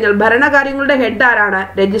ചോദിച്ചു കഴിഞ്ഞാൽ ഭരണകാര്യങ്ങളുടെ ഹെഡ് ആരാണ്?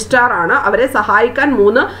 രജിസ്ട്രാർ ആണ്. അവരെ സഹായിക്കാൻ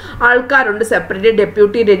 3 ആൾക്കാരുണ്ട്, സെപ്പറേറ്റ്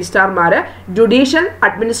ഡെപ്യൂട്ടി രജിസ്ട്രാർമാർ. ജുഡീഷ്യൽ,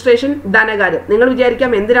 അഡ്മിനിസ്ട്രേഷൻ, ധനകാര്യം. നിങ്ങൾ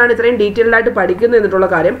വിചാരിക്കാം എന്തിനാണ് ഇത്രയും ഡീറ്റെയിൽഡ് ആയിട്ട് പഠിക്കുന്നത് എന്നുള്ള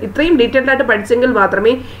കാര്യം. ഇത്രയും ഡീറ്റെയിൽഡ് ആയിട്ട് പഠിച്ചെങ്കിൽ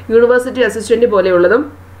മാത്രമേ യൂണിവേഴ്സിറ്റി അസിസ്റ്റന്റ് പോലെയുള്ളതും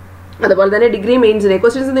അതുപോലെ തന്നെ ഡിഗ്രി മെയിൻസിനെ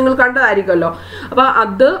ക്വസ്റ്റ്യൻസ് നിങ്ങൾ കണ്ടതായിരിക്കുമല്ലോ. അപ്പോൾ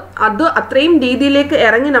അത് അത്രയും രീതിയിലേക്ക്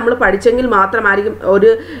ഇറങ്ങി നമ്മൾ പഠിച്ചെങ്കിൽ മാത്രമായിരിക്കും ഒരു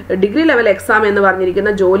ഡിഗ്രി ലെവൽ എക്സാം എന്ന്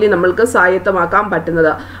പറഞ്ഞിരിക്കുന്ന ജോലി നമ്മൾക്ക് സ്വായത്തമാക്കാൻ പറ്റുന്നത്.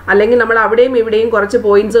 അല്ലെങ്കിൽ നമ്മൾ അവിടെയും ഇവിടെയും കുറച്ച്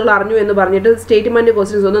പോയിന്റ്സുകൾ അറിഞ്ഞു എന്ന് പറഞ്ഞിട്ട് സ്റ്റേറ്റ്മെന്റ്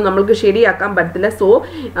ക്വസ്റ്റ്യൻസ് ഒന്നും നമ്മൾക്ക് ശരിയാക്കാൻ പറ്റില്ല. സോ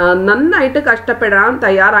നന്നായിട്ട് കഷ്ടപ്പെടാൻ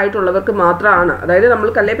തയ്യാറായിട്ടുള്ളവർക്ക് മാത്രമാണ്, അതായത്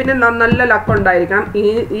നമ്മൾക്കല്ലേ പിന്നെ നല്ല ലക്ക് ഉണ്ടായിരിക്കണം.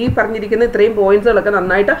 ഈ പറഞ്ഞിരിക്കുന്ന ഇത്രയും പോയിന്റ്സുകളൊക്കെ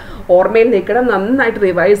നന്നായിട്ട് ഓർമ്മയിൽ നിൽക്കണം, നന്നായിട്ട്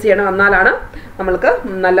റിവൈസ് ചെയ്യണം. എന്നാലാണ് നമ്മൾക്ക്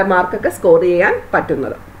നല്ല മാർക്കൊക്കെ സ്കോർ ചെയ്യാൻ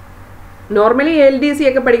പറ്റുന്നത്. നോർമലി LDC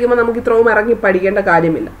ഒക്കെ പഠിക്കുമ്പോൾ നമുക്ക് ഇത്രയും ഇറങ്ങി പഠിക്കേണ്ട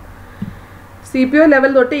കാര്യമില്ല. CPO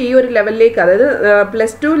ലെവൽ തൊട്ട് ഈ ഒരു ലെവലിലേക്ക്, അതായത്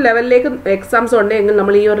 +2 ലെവലിലേക്ക് എക്സാംസ് ഉണ്ടെങ്കിൽ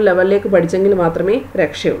നമ്മൾ ഈ ഒരു ലെവലിലേക്ക് പഠിച്ചെങ്കിൽ മാത്രമേ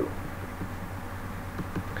രക്ഷയുള്ളൂ.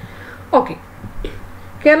 ഓക്കെ,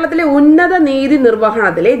 കേരളത്തിലെ ഉന്നത നീതി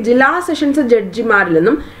നിർവഹണത്തിലെ ജില്ലാ സെഷൻസ് ജഡ്ജിമാരിൽ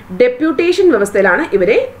നിന്നും ഡെപ്യൂട്ടേഷൻ വ്യവസ്ഥയിലാണ്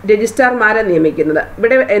ഇവരെ രജിസ്ട്രാർമാരെ നിയമിക്കുന്നത്.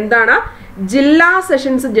 ഇവിടെ എന്താണ്? ജില്ലാ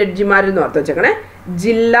സെഷൻസ് ജഡ്ജിമാരിൽ നിന്ന് ഓർത്ത് വെച്ചേക്കണേ.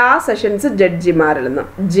 ജില്ലാ സെഷൻസ് ജഡ്ജിമാരിൽ നിന്നും,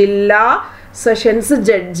 ജില്ലാ സെഷൻസ്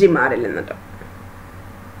ജഡ്ജിമാരിൽ നിന്നിട്ട്.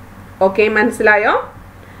 ഓക്കെ, മനസ്സിലായോ?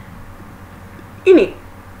 ഇനി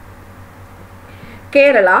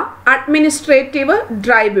കേരള അഡ്മിനിസ്ട്രേറ്റീവ്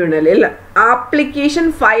ട്രൈബ്യൂണലിൽ ആപ്ലിക്കേഷൻ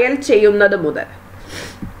ഫയൽ ചെയ്യുന്നത് മുതൽ,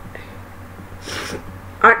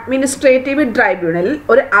 അഡ്മിനിസ്ട്രേറ്റീവ് ട്രൈബ്യൂണലിൽ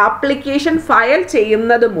ഒരു ആപ്ലിക്കേഷൻ ഫയൽ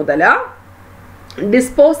ചെയ്യുന്നത് മുതൽ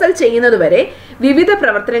ഡിസ്പോസൽ ചെയ്യുന്നത് വരെ വിവിധ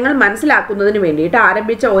പ്രവർത്തനങ്ങൾ മനസ്സിലാക്കുന്നതിന് വേണ്ടിയിട്ട്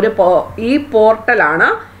ആരംഭിച്ച ഈ പോർട്ടലാണ്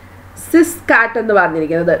സിസ്കാറ്റ് എന്ന്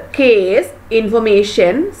പറഞ്ഞിരിക്കുന്നത്. Case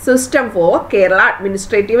information system for Kerala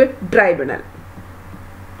administrative tribunal.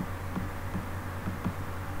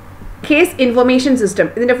 Case information system,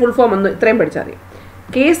 ഇതിന്റെ ഫുൾ ഫോം ഒന്ന് ഇത്രയും പഠിച്ചാൽ മതി.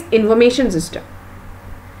 കേസ് ഇൻഫർമേഷൻ സിസ്റ്റം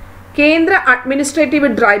കേന്ദ്ര അഡ്മിനിസ്ട്രേറ്റീവ്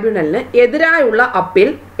ട്രൈബ്യൂണലിന് എതിരായുള്ള അപ്പീൽ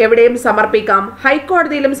എവിടെയും സമർപ്പിക്കാം,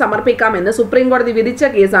 ഹൈക്കോടതിയിലും സമർപ്പിക്കാം എന്ന് സുപ്രീം കോടതി വിധിച്ച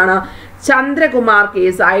കേസാണ് ചന്ദ്രകുമാർ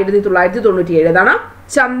കേസ് 1997. അതാണ്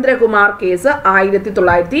ചന്ദ്രകുമാർ കേസ്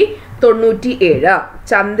 1997.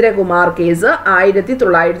 ചന്ദ്രകുമാർ കേസ്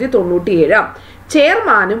 1997.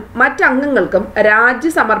 ചെയർമാനും മറ്റംഗങ്ങൾക്കും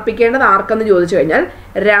രാജി സമർപ്പിക്കേണ്ടത് ആർക്കെന്ന് ചോദിച്ചു കഴിഞ്ഞാൽ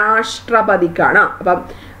രാഷ്ട്രപതിക്കാണ്. അപ്പം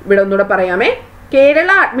ഇവിടെ ഒന്നുകൂടെ പറയാമേ, കേരള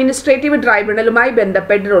അഡ്മിനിസ്ട്രേറ്റീവ് ട്രൈബ്യൂണലുമായി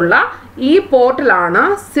ബന്ധപ്പെട്ടിട്ടുള്ള ഈ പോർട്ടലാണ്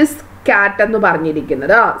സിസ്കാറ്റ് എന്ന്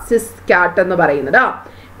പറഞ്ഞിരിക്കുന്നത്. സിസ്കാറ്റ് എന്ന് പറയുന്നത്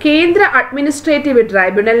കേന്ദ്ര അഡ്മിനിസ്ട്രേറ്റീവ്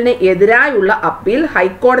ട്രൈബ്യൂണലിന് എതിരായുള്ള അപ്പീൽ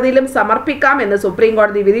ഹൈക്കോടതിയിലും സമർപ്പിക്കാം എന്ന് സുപ്രീം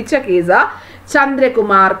കോടതി വിധിച്ച കേസ്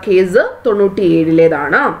ചന്ദ്രകുമാർ കേസ്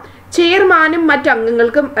 97ലേതാണ്. ചെയർമാനും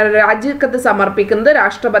മറ്റംഗങ്ങൾക്കും രാജിക്കത്ത് സമർപ്പിക്കുന്നത്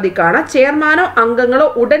രാഷ്ട്രപതിക്കാണ്. ചെയർമാനോ അംഗങ്ങളോ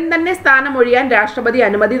ഉടൻ തന്നെ സ്ഥാനമൊഴിയാൻ രാഷ്ട്രപതി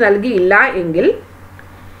അനുമതി നൽകിയില്ല എങ്കിൽ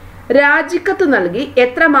രാജിക്കത്ത് നൽകി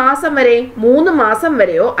എത്ര മാസം വരെ? 3 മാസം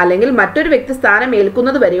വരെയോ അല്ലെങ്കിൽ മറ്റൊരു വ്യക്തി സ്ഥാനം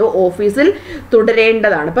ഏൽക്കുന്നത് വരെയോ ഓഫീസിൽ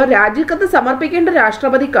തുടരേണ്ടതാണ്. അപ്പോൾ രാജിക്കത്ത് സമർപ്പിക്കേണ്ട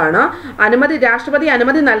രാഷ്ട്രപതിക്കാണ്. രാഷ്ട്രപതി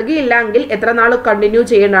അനുമതി നൽകിയില്ലെങ്കിൽ എത്ര നാൾ കണ്ടിന്യൂ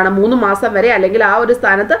ചെയ്യേണ്ടതാണ്? 3 മാസം വരെ, അല്ലെങ്കിൽ ആ ഒരു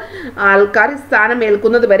സ്ഥാനത്ത് ആൾക്കാർ സ്ഥാനം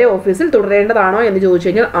ഏൽക്കുന്നത് വരെ ഓഫീസിൽ തുടരേണ്ടതാണോ എന്ന് ചോദിച്ചു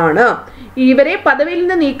കഴിഞ്ഞാൽ ആണ്. ഇവരെ പദവിയിൽ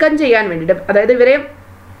നിന്ന് നീക്കം ചെയ്യാൻ വേണ്ടിയിട്ട്, അതായത് ഇവരെ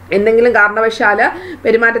എന്തെങ്കിലും കാരണവശാല്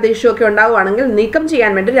പെരുമാറ്റ ദേഷ്യമൊക്കെ ഉണ്ടാവുകയാണെങ്കിൽ നീക്കം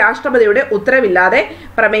ചെയ്യാൻ വേണ്ടി രാഷ്ട്രപതിയുടെ ഉത്തരവില്ലാതെ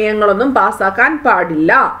പ്രമേയങ്ങളൊന്നും പാസ്സാക്കാൻ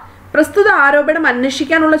പാടില്ല. പ്രസ്തുത ആരോപണം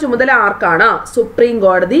അന്വേഷിക്കാനുള്ള ചുമതല ആർക്കാണ്? സുപ്രീം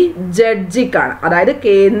കോടതി ജഡ്ജിക്കാണ്. അതായത്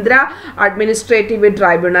കേന്ദ്ര അഡ്മിനിസ്ട്രേറ്റീവ്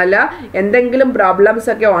ട്രൈബ്യൂണൽ എന്തെങ്കിലും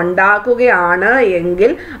പ്രോബ്ലംസ് ഒക്കെ ഉണ്ടാക്കുകയാണ്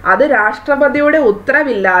എങ്കിൽ അത് രാഷ്ട്രപതിയുടെ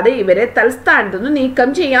ഉത്തരവില്ലാതെ ഇവരെ തൽസ്ഥാനത്ത് നിന്ന്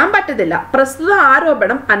നീക്കം ചെയ്യാൻ പറ്റത്തില്ല. പ്രസ്തുത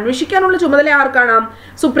ആരോപണം അന്വേഷിക്കാനുള്ള ചുമതല ആർക്കാണ്?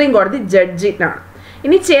 സുപ്രീം കോടതി ജഡ്ജിനാണ്.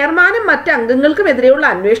 ഇനി ചെയർമാനും മറ്റ് അംഗങ്ങൾക്കും എതിരെയുള്ള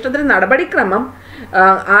അന്വേഷണത്തിന് നടപടിക്രമം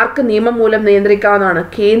ആർക്ക് നിയമം മൂലം നിയന്ത്രിക്കാവുന്നതാണ്?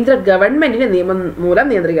 കേന്ദ്ര ഗവൺമെന്റിന് നിയമം മൂലം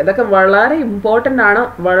നിയന്ത്രിക്കുക. അതൊക്കെ വളരെ ഇമ്പോർട്ടൻ്റ് ആണ്,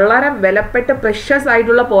 വളരെ വിലപ്പെട്ട പ്രഷ്യസ്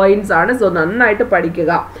ആയിട്ടുള്ള പോയിന്റ്സ് ആണ്. സോ നന്നായിട്ട്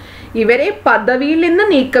പഠിക്കുക. ഇവരെ പദവിയിൽ നിന്ന്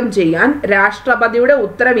നീക്കം ചെയ്യാൻ രാഷ്ട്രപതിയുടെ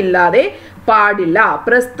ഉത്തരവില്ലാതെ പാടില്ല.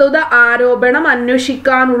 പ്രസ്തുത ആരോപണം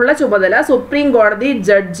അന്വേഷിക്കാനുള്ള ചുമതല സുപ്രീം കോടതി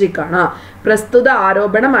ജഡ്ജിക്കാണ്. പ്രസ്തുത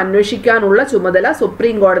ആരോപണം അന്വേഷിക്കാനുള്ള ചുമതല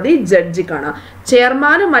സുപ്രീം കോടതി ജഡ്ജിക്കാണ്.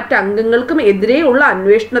 ചെയർമാനും മറ്റ് അംഗങ്ങൾക്കും എതിരെയുള്ള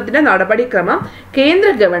അന്വേഷണത്തിന്റെ നടപടിക്രമം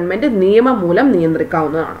കേന്ദ്ര ഗവൺമെന്റ് നിയമം മൂലം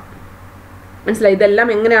നിയന്ത്രിക്കാവുന്നതാണ്. മനസ്സിലായി? ഇതെല്ലാം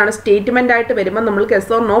എങ്ങനെയാണ് സ്റ്റേറ്റ്മെന്റ് ആയിട്ട് വരുമ്പോൾ നമ്മൾക്ക്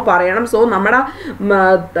എസ് ഓർ നോ പറയണം. സോ നമ്മുടെ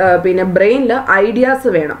പിന്നെ ബ്രെയിനിൽ ഐഡിയാസ്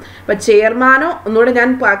വേണം. ഇപ്പം ചെയർമാനോ, ഒന്നുകൂടെ ഞാൻ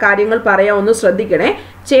കാര്യങ്ങൾ പറയാം, ഒന്ന് ശ്രദ്ധിക്കണേ.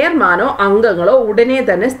 ചെയർമാനോ അംഗങ്ങളോ ഉടനെ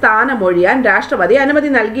തന്നെ സ്ഥാനമൊഴിയാൻ രാഷ്ട്രപതി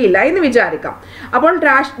അനുമതി നൽകിയില്ല എന്ന് വിചാരിക്കാം. അപ്പോൾ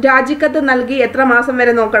രാജിക്കത്ത് നൽകി എത്ര മാസം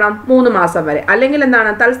വരെ നോക്കണം? 3 മാസം വരെ. അല്ലെങ്കിൽ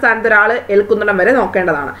എന്താണ്, തൽസ്ഥാനത്ത് ഒരാൾ ഏൽക്കുന്നിടം വരെ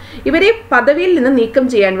നോക്കേണ്ടതാണ്. ഇവരെ പദവിയിൽ നിന്ന് നീക്കം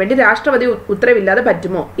ചെയ്യാൻ വേണ്ടി രാഷ്ട്രപതി ഉത്തരവില്ലാതെ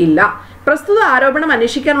പറ്റുമോ? ഇല്ല. പ്രസ്തുത ആരോപണം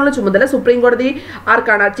അന്വേഷിക്കാനുള്ള ചുമതല സുപ്രീം കോടതി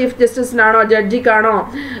ആർക്കാണ്? ചീഫ് ജസ്റ്റിസിനാണോ, ജഡ്ജിക്കാണോ,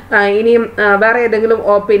 ഇനിയും വേറെ ഏതെങ്കിലും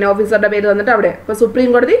പിന്നെ ഓഫീസറുടെ പേര് വന്നിട്ട് അവിടെ? ഇപ്പൊ സുപ്രീം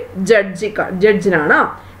കോടതി ജഡ്ജിനാണ്.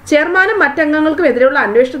 ചെയർമാനും മറ്റംഗങ്ങൾക്കും എതിരെയുള്ള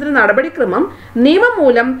അന്വേഷണത്തിന് നടപടിക്രമം നിയമം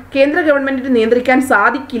മൂലം കേന്ദ്ര ഗവൺമെന്റിന് നിയന്ത്രിക്കാൻ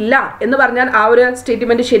സാധിക്കില്ല എന്ന് പറഞ്ഞാൽ ആ ഒരു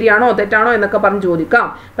സ്റ്റേറ്റ്മെന്റ് ശരിയാണോ തെറ്റാണോ എന്നൊക്കെ പറഞ്ഞ് ചോദിക്കാം.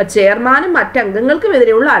 അപ്പൊ ചെയർമാനും മറ്റംഗങ്ങൾക്കും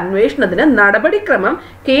എതിരെയുള്ള അന്വേഷണത്തിന് നടപടിക്രമം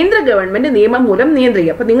കേന്ദ്ര ഗവൺമെന്റ് നിയമം മൂലം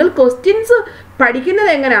നിയന്ത്രിക്കുക. അപ്പൊ നിങ്ങൾ ക്വസ്റ്റ്യൻസ് പഠിക്കുന്നത്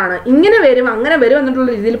എങ്ങനെയാണ്? ഇങ്ങനെ വരും അങ്ങനെ വരും എന്നുള്ള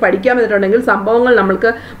രീതിയിൽ പഠിക്കാൻ പറ്റിയിട്ടുണ്ടെങ്കിൽ സംഭവങ്ങൾ നമ്മൾക്ക്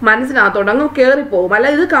മനസ്സിനകത്തോട്ട് അങ്ങ് കയറിപ്പോകും. അല്ല,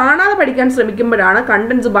 ഇത് കാണാതെ പഠിക്കാൻ ശ്രമിക്കുമ്പോഴാണ്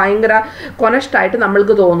കണ്ടന്റ്സ് ഭയങ്കര കൊനഷ്ടായിട്ട്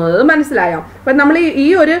നമ്മൾക്ക് തോന്നുന്നത്. മനസ്സിലായോ? അപ്പം നമ്മൾ ഈ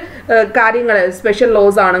ഒരു കാര്യങ്ങൾ, സ്പെഷ്യൽ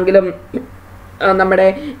ലോസ് ആണെങ്കിലും നമ്മുടെ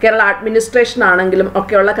കേരള അഡ്മിനിസ്ട്രേഷൻ ആണെങ്കിലും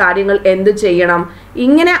ഒക്കെയുള്ള കാര്യങ്ങൾ എന്ത് ചെയ്യണം?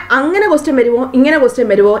 അങ്ങനെ ക്വസ്റ്റ്യൻ വരുമോ, ഇങ്ങനെ ക്വസ്റ്റ്യൻ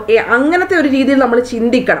വരുമോ, അങ്ങനത്തെ ഒരു രീതിയിൽ നമ്മൾ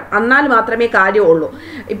ചിന്തിക്കണം. എന്നാൽ മാത്രമേ കാര്യമുള്ളൂ.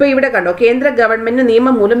 ഇപ്പൊ ഇവിടെ കണ്ടോ, കേന്ദ്ര ഗവൺമെന്റിന്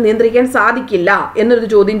നിയമം മൂലം നിയന്ത്രിക്കാൻ സാധിക്കില്ല എന്നൊരു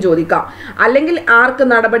ചോദ്യം ചോദിക്കാം. അല്ലെങ്കിൽ ആർക്ക്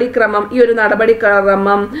നടപടിക്രമം, ഈ ഒരു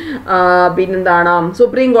നടപടിക്രമം പിന്നെന്താണ്,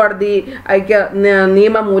 സുപ്രീം കോടതി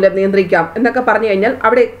നിയമം മൂലം നിയന്ത്രിക്കാം എന്നൊക്കെ പറഞ്ഞു കഴിഞ്ഞാൽ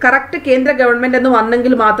അവിടെ കറക്റ്റ് കേന്ദ്ര ഗവൺമെന്റ് എന്ന്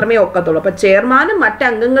വന്നെങ്കിൽ മാത്രമേ ഒക്കത്തുള്ളൂ. അപ്പൊ ചെയർമാനും മറ്റ്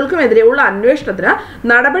അംഗങ്ങൾക്കും എതിരെയുള്ള അന്വേഷണത്തിന്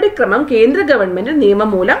നടപടിക്രമം കേന്ദ്ര ഗവൺമെന്റ് നിയമം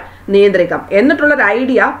മൂലം നിയന്ത്രിക്കാം എന്നിട്ടുള്ള ഒരു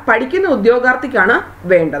ഐഡിയ പഠിക്കുന്ന ഉദ്യോഗാർത്ഥിക്കാണ്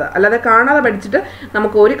വേണ്ടത്. അല്ലാതെ കാണാതെ പഠിച്ചിട്ട്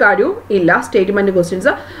നമുക്ക് ഒരു കാര്യവും ഇല്ല സ്റ്റേറ്റ്മെന്റ്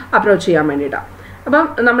ക്വസ്റ്റ്യൻസ് അപ്രോച്ച് ചെയ്യാൻ വേണ്ടിയിട്ടാണ്. അപ്പം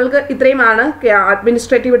നമ്മൾക്ക് ഇത്രയുമാണ്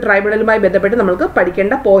അഡ്മിനിസ്ട്രേറ്റീവ് ട്രൈബ്യൂണലുമായി ബന്ധപ്പെട്ട് നമ്മൾക്ക്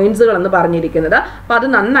പഠിക്കേണ്ട പോയിന്റ്സുകൾ എന്ന് പറഞ്ഞിരിക്കുന്നത്. അപ്പം അത്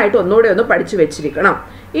നന്നായിട്ട് ഒന്നുകൂടെ ഒന്ന് പഠിച്ചു വെച്ചിരിക്കണം.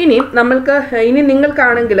 ഇനി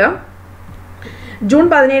നിങ്ങൾക്കാണെങ്കിൽ ജൂൺ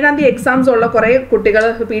 17 എക്സാംസ് ഉള്ള കുറേ കുട്ടികൾ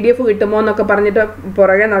PDF കിട്ടുമോ എന്നൊക്കെ പറഞ്ഞിട്ട്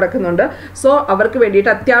പുറകെ നടക്കുന്നുണ്ട്. സോ അവർക്ക്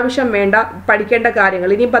വേണ്ടിയിട്ട് അത്യാവശ്യം വേണ്ട പഠിക്കേണ്ട കാര്യങ്ങൾ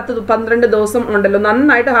ഇനി 10-12 ദിവസം ഉണ്ടല്ലോ,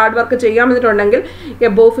 നന്നായിട്ട് ഹാർഡ് വർക്ക് ചെയ്യാമെന്നിട്ടുണ്ടെങ്കിൽ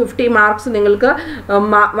എബോവ് 50 മാർക്സ് നിങ്ങൾക്ക്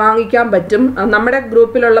വാങ്ങിക്കാൻ പറ്റും. നമ്മുടെ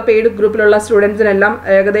ഗ്രൂപ്പിലുള്ള പെയ്ഡ് ഗ്രൂപ്പിലുള്ള സ്റ്റുഡൻസിനെല്ലാം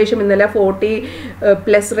ഏകദേശം ഇന്നലെ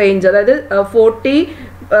 40+ റേഞ്ച്, അതായത് 40,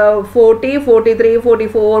 43,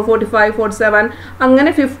 44, 45, 47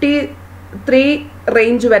 അങ്ങനെ 53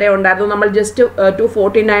 റേഞ്ച് വരെ ഉണ്ടായിരുന്നു. നമ്മൾ ജസ്റ്റ്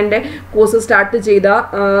 249 കോഴ്സ് സ്റ്റാർട്ട് ചെയ്ത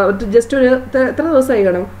ജസ്റ്റ് ഒരു എത്ര ദിവസമായി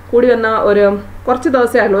കാണും, കൂടി വന്ന ഒരു കുറച്ച്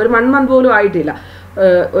ദിവസമേ ആയുള്ളൂ, ഒരു 1 മന്ത് പോലും ആയിട്ടില്ല.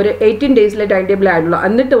 ഒരു 18 ഡേയ്സിലെ ടൈം ടേബിൾ ആയിട്ടുള്ളൂ.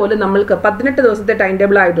 എന്നിട്ട് പോലും നമ്മൾക്ക് 18 ദിവസത്തെ ടൈം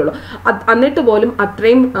ടേബിൾ ആയിട്ടുള്ളൂ. എന്നിട്ട് പോലും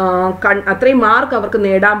അത്രയും മാർക്ക് അവർക്ക്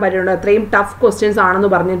നേടാൻ പറ്റുന്നുണ്ട്. അത്രയും ടഫ് ക്വസ്റ്റ്യൻസ് ആണെന്ന്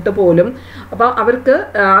പറഞ്ഞിട്ട് പോലും അപ്പം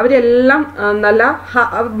അവരെല്ലാം നല്ല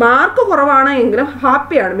മാർക്ക് കുറവാണ് എങ്കിലും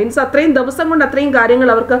ഹാപ്പിയാണ്. മീൻസ് അത്രയും ദിവസം കൊണ്ട് അത്രയും കാര്യങ്ങൾ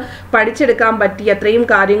അവർക്ക് പഠിച്ചെടുക്കാൻ പറ്റി, അത്രയും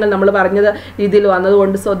കാര്യങ്ങൾ നമ്മൾ പറഞ്ഞത് രീതിയിൽ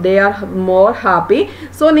വന്നതുകൊണ്ട് so they are more happy.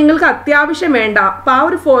 So നിങ്ങൾക്ക് അത്യാവശ്യം വേണ്ട അപ്പം ആ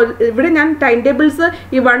ഒരു ഇവിടെ ഞാൻ ടൈം ടേബിൾസ്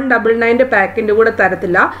ഈ 199 പാക്കിൻ്റെ കൂടെ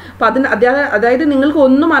തരത്തില്ല. അപ്പം അതായത് നിങ്ങൾക്ക്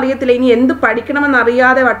ഒന്നും അറിയത്തില്ല, ഇനി എന്ത് പഠിക്കണമെന്ന്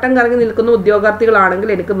അറിയാതെ വട്ടം കറങ്ങി നിൽക്കുന്ന ഉദ്യോഗാർത്ഥികളാണെങ്കിൽ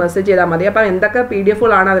എനിക്ക് മെസ്സേജ് ചെയ്താൽ മതി. അപ്പം എന്തൊക്കെ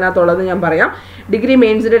PDF-കളാണ് അതിനകത്തുള്ളത് ഞാൻ പറയാം. ഡിഗ്രി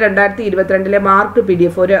മെയിൻസിൻ്റെ 2022 മാർക്ക്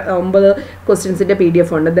PDF ഒരു 9 ക്വസ്റ്റ്യൻസിൻ്റെ PDF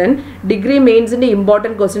ഉണ്ട്. Then degree മെയിൻസിൻ്റെ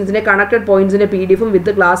important ക്വസ്റ്റ്യൻസിൻ്റെ connected പോയിന്റ്സിൻ്റെ PDF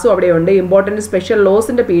വിത്ത് ക്ലാസ്സും അവിടെയുണ്ട്. ഇമ്പോർട്ടൻറ്റ് സ്പെഷ്യൽ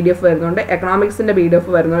ലോസിൻ്റെ PDF വരുന്നുണ്ട്. എക്കണോമിക്സിൻ്റെ PDF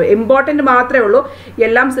വരുന്നുണ്ട്. ഇമ്പോർട്ടൻറ്റ് മാത്രമേ ഉള്ളൂ,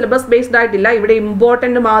 എല്ലാം സിലബസ് ബേസ്ഡ് ആയിട്ടില്ല. ഇവിടെ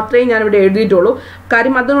ഇമ്പോർട്ടൻറ്റ് മാത്രമേ ഞാൻ ഇവിടെ എഴുതിയിട്ടുള്ളൂ.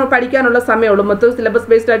 കാര്യം അത് പഠിക്കാനുള്ള സമയമുള്ളൂ, മൊത്തം സിലബസ്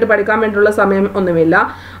ബേസ്ഡ് ആയിട്ട് പഠിക്കാൻ വേണ്ടിയുള്ള സമയം ഒന്നുമില്ല.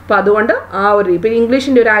 അപ്പോൾ അതുകൊണ്ട് ആ ഒരു ഇപ്പോൾ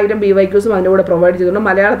ഇംഗ്ലീഷിൻ്റെ ഒരു 1000 BYQസും അതിൻ്റെ കൂടെ പ്രൊവൈഡ് ചെയ്തിട്ടുണ്ട്.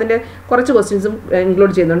 മലയാളത്തിൻ്റെ കുറച്ച് ക്വസ്റ്റ്യൻസും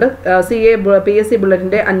ഇൻക്ലൂഡ് ചെയ്യുന്നുണ്ട്. CA PSC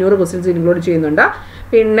ബുള്ളറ്റിൻ്റെ 500 ക്വസ്റ്റ്യൻസ് ഇൻക്ലൂഡ് ചെയ്യുന്നുണ്ട്.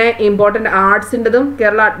 പിന്നെ ഇമ്പോർട്ടൻ്റ് ആർട്സിൻ്റെതും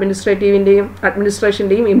കേരള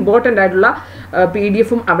അഡ്മിനിസ്ട്രേഷൻ്റെയും ഇമ്പോർട്ടൻ്റ് ആയിട്ടുള്ള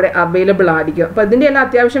PDF-ഉം അവിടെ അവൈലബിൾ ആയിരിക്കും. അപ്പോൾ ഇതിൻ്റെ എല്ലാം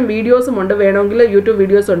അത്യാവശ്യം വീഡിയോസും ഉണ്ട്, വേണമെങ്കിൽ യൂട്യൂബ്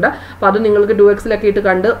വീഡിയോസ് ഉണ്ട്. അപ്പോൾ അത് നിങ്ങൾക്ക് 2Xലൊക്കെ ഇട്ട്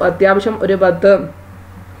കണ്ട് അത്യാവശ്യം ഒരു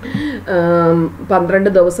 10-12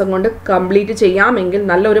 ദിവസം കൊണ്ട് കംപ്ലീറ്റ് ചെയ്യാമെങ്കിൽ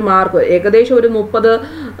നല്ലൊരു മാർക്ക്, ഏകദേശം ഒരു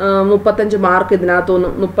 30-35 മാർക്ക് ഇതിനകത്തുനിന്ന്,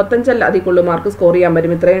 35 അല്ല അതിൽ കൂടുതൽ മാർക്ക് സ്കോർ ചെയ്യാൻ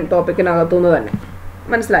പറ്റും ഇത്രയും ടോപ്പിക്കിനകത്തുനിന്ന് തന്നെ.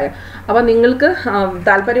 മനസ്സിലായോ? അപ്പോൾ നിങ്ങൾക്ക്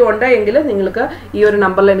താല്പര്യം ഉണ്ടെങ്കിൽ നിങ്ങൾക്ക് ഈ ഒരു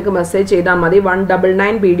നമ്പറിൽ എനിക്ക് മെസ്സേജ് ചെയ്താൽ മതി.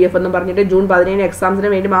 199 PDF എന്ന് പറഞ്ഞിട്ട് ജൂൺ 17 എക്സാംസിന്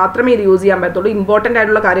വേണ്ടി മാത്രമേ ഇത് യൂസ് ചെയ്യാൻ പറ്റുള്ളൂ. ഇമ്പോർട്ടൻ്റ്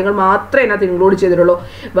ആയിട്ടുള്ള കാര്യങ്ങൾ മാത്രമേ ഇതിനകത്ത് ഇൻക്ലൂഡ് ചെയ്തിട്ടുള്ളൂ,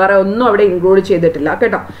 വേറെ ഒന്നും അവിടെ ഇൻക്ലൂഡ് ചെയ്തിട്ടില്ല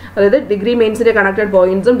കേട്ടോ. അതായത് ഡിഗ്രി മെയിൻസിൻ്റെ കണക്റ്റഡ്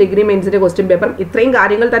പോയിന്റ്സും ഡിഗ്രി മെയിൻസിൻ്റെ ക്വസ്റ്റ്യൻ പേപ്പറും ഇത്രയും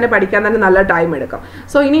കാര്യങ്ങൾ തന്നെ പഠിക്കാൻ തന്നെ നല്ല ടൈം എടുക്കും.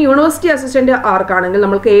 സോ ഇനി യൂണിവേഴ്സിറ്റി അസിസ്റ്റൻ്റ് ആർക്കാണെങ്കിൽ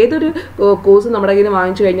നമുക്ക് ഏതൊരു കോഴ്സ് നമ്മുടെ കയ്യിൽ നിന്ന്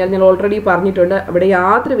വാങ്ങിച്ചു കഴിഞ്ഞാൽ ഞാൻ ഓൾറെഡി പറഞ്ഞിട്ടുണ്ട്, അവിടെ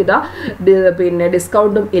യാതൊരുവിധ പിന്നെ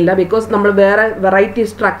ഡിസ്കൗണ്ടും ഇല്ല. ബിക്കോസ് നമ്മൾ വേറെ വെറൈറ്റി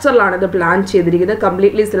സ്ട്രക്ചറിലാണ് ഇത് പ്ലാൻ ചെയ്തിരിക്കുന്നത്.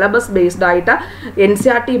 കംപ്ലീറ്റ്ലി സിലബസ് ബേസ്ഡ് ആയിട്ട്,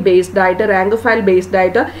 NCERT ബേസ്ഡ് ആയിട്ട്, റാങ്ക് ഫയൽ ബേസ്ഡ്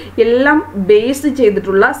ആയിട്ട് എല്ലാം ബേസ്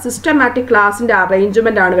ചെയ്തിട്ടുള്ള സിസ്റ്റമാറ്റിക് ക്ലാസിൻ്റെ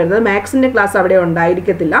അറേഞ്ച്മെൻ്റ് ആണ് വരുന്നത്. മാത്സിൻ്റെ ക്ലാസ് അവിടെ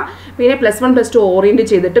ഉണ്ടായിരിക്കത്തില്ല. പിന്നെ +1 +2 ഓറിയൻറ്റ്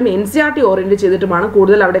ചെയ്തിട്ടും NCERT ഓറിയൻറ്റ് ചെയ്തിട്ടുമാണ്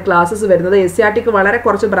കൂടുതൽ അവിടെ ക്ലാസ്സസ് വരുന്നത്. SCERTക്ക് വളരെ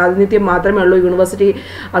കുറച്ച് പ്രാതിനിധ്യം മാത്രമേ ഉള്ളൂ university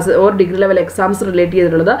or degree level exams relate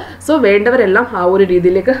ചെയ്തിട്ടുള്ളത്. സോ വേണ്ടവരെല്ലാം ആ ഒരു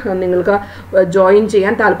രീതിയിലേക്ക് നിങ്ങൾക്ക് ജോയിൻ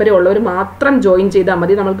ചെയ്യാൻ താല്പര്യമുള്ളവർ മാത്രം ജോയിൻ ചെയ്താൽ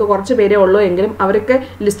മതി. നമുക്ക് കുറച്ച് പേരേ ഉള്ളൂ എങ്കിലും അവർക്ക്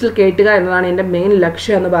ലിസ്റ്റിൽ കയറ്റുക എന്നതാണ് എൻ്റെ മെയിൻ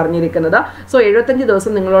ലക്ഷ്യം എന്ന് പറഞ്ഞിരിക്കുന്നത്. സോ 75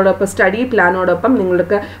 ദിവസം നിങ്ങളോടൊപ്പം സ്റ്റഡി പ്ലാനോടൊപ്പം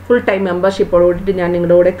നിങ്ങൾക്ക് ഫുൾ ടൈം മെമ്പർഷിപ്പോടുകൂടിയിട്ട് ഞാൻ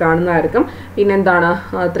നിങ്ങളുടെ കൂടെ കാണുന്നതായിരിക്കും. പിന്നെന്താണ്,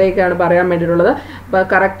 അത്രയൊക്കെയാണ് പറയാൻ വേണ്ടിയിട്ടുള്ളത്. അപ്പോൾ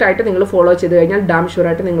കറക്റ്റായിട്ട് നിങ്ങൾ ഫോളോ ചെയ്ത് കഴിഞ്ഞാൽ ഡാം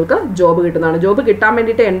ഷുവറായിട്ട് നിങ്ങൾക്ക് ജോബ് കിട്ടുന്നതാണ്. ജോബ് കിട്ടാൻ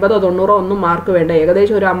വേണ്ടിയിട്ട് 80 90 ഒന്നും മാർക്ക് വേണ്ട,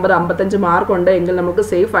 ഏകദേശം ഒരു 50 55 മാർക്ക് ഉണ്ട് എങ്കിൽ നമുക്ക്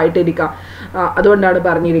സേഫ് ആയിട്ടിരിക്കാം. അതുകൊണ്ടാണ്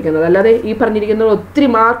പറഞ്ഞിരിക്കുന്നത്. അല്ലാതെ ഈ പറഞ്ഞിരിക്കുന്നത് ഒത്തിരി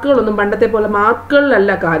മാർക്കുകളൊന്നും പണ്ടത്തെ പോലെ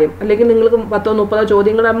മാർക്കുകളിലല്ല കാര്യം. അല്ലെങ്കിൽ നിങ്ങൾക്ക് 10 30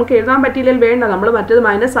 ചോദ്യങ്ങൾ നമുക്ക് എഴുതാൻ പറ്റിയില്ലെങ്കിൽ വേണ്ട, നമ്മൾ മറ്റേത്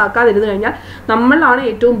മൈനസ് ആക്കാതിരുന്ന് കഴിഞ്ഞാൽ നമ്മളാണ്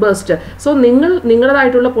ഏറ്റവും ബെസ്റ്റ്. സോ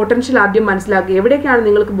നിങ്ങളുടേതായിട്ടുള്ള പൊട്ടൻഷ്യൽ ആദ്യം മനസ്സിലാക്കി, എവിടേക്കാണ്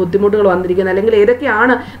നിങ്ങൾക്ക് ബുദ്ധിമുട്ടുകൾ വന്നിരിക്കുന്നത്, അല്ലെങ്കിൽ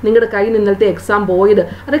ഏതൊക്കെയാണ് നിങ്ങളുടെ കയ്യിൽ നിന്നത്തെ എക്സാം പോയത്,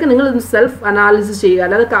 അതൊക്കെ നിങ്ങൾ സെൽഫ് അനാലിസിസ് ചെയ്യുക.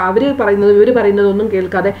 അല്ലാതെ അവർ പറയുന്നത് ഇവർ പറയുന്നതൊന്നും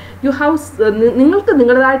കേൾക്കാതെ നിങ്ങൾക്ക്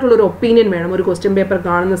നിങ്ങളുടേതായിട്ടുള്ളൊരു ഒപ്പീനിയൻ വേണം ഒരു ക്വസ്റ്റ്യൻ പേപ്പർ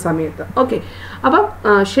കാണുന്ന സമയത്ത്. ഓക്കെ, അപ്പം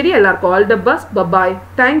ശരി, എല്ലാവർക്കും all the best. By,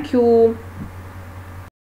 thank you.